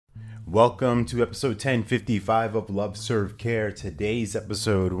Welcome to episode 1055 of Love Serve Care. Today's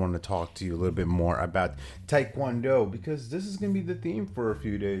episode, I want to talk to you a little bit more about Taekwondo because this is going to be the theme for a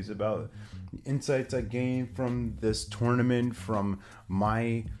few days about insights I gained from this tournament, from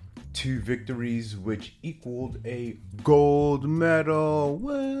my 2 victories, which equaled a gold medal.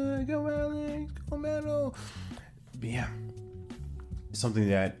 What? Go Alex, gold medal. But yeah, something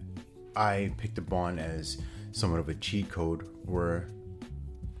that I picked up on as somewhat of a cheat code were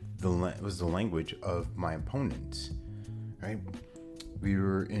was the language of my opponents, right? We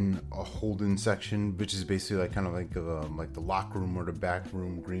were in a holding section, which is basically like the locker room or the back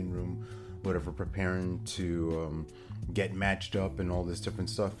room, green room, whatever, preparing to get matched up and all this different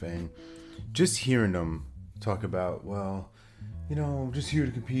stuff. And just hearing them talk about, well, you know, I'm just here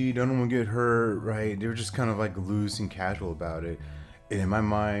to compete, I don't want to get hurt, right? They were just kind of like loose and casual about it. And in my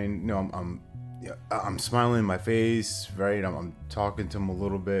mind, you know, I'm smiling in my face, right? I'm talking to him a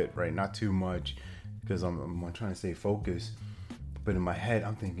little bit, right? Not too much, because I'm trying to stay focused. But in my head,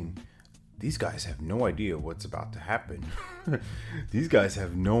 I'm thinking, these guys have no idea what's about to happen. These guys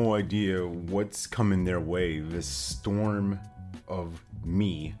have no idea what's coming their way. This storm of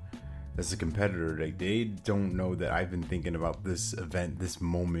me as a competitor, like, they don't know that I've been thinking about this event, this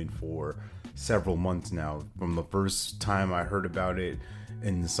moment for several months now. From the first time I heard about it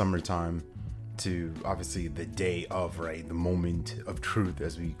in the summertime to obviously the day of, right, the moment of truth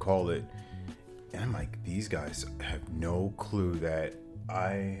as we call it. And I'm like, these guys have no clue that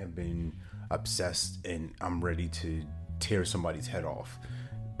I have been obsessed and I'm ready to tear somebody's head off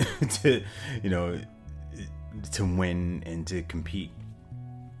to win and to compete.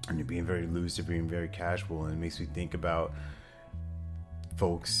 And you're being very loose, you're being very casual, and it makes me think about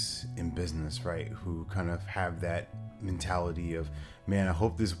folks in business, right, who kind of have that mentality of, man, I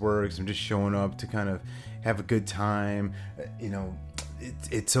hope this works, I'm just showing up to kind of have a good time, you know,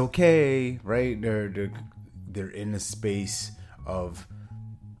 it's okay, right? They're in a space of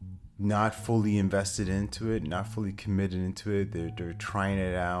not fully invested into it, not fully committed into it. They're trying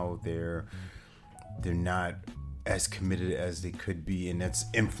it out, they're not as committed as they could be, and that's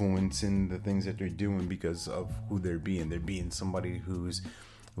influencing the things that they're doing because of who they're being somebody who's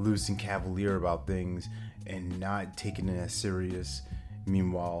loose and cavalier about things and not taking it as serious.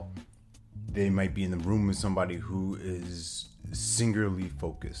 Meanwhile, they might be in the room with somebody who is singularly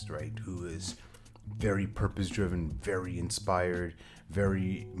focused, right? Who is very purpose driven, very inspired,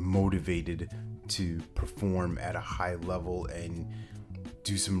 very motivated to perform at a high level and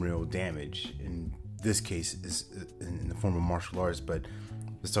do some real damage. In this case is in the form of martial arts, but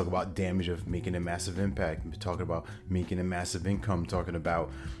let's talk about damage of making a massive impact. We're talking about making a massive income, talking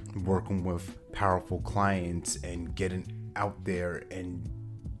about working with powerful clients and getting out there and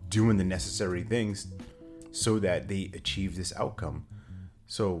doing the necessary things so that they achieve this outcome.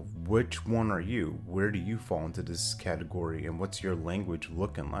 So which one are you? Where do you fall into this category, and what's your language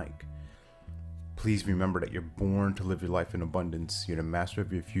looking like? Please remember that you're born to live your life in abundance. You're the master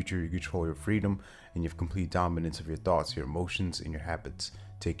of your future. You control your freedom, and you have complete dominance of your thoughts, your emotions, and your habits.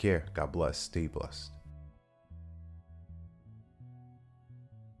 Take care. God bless. Stay blessed.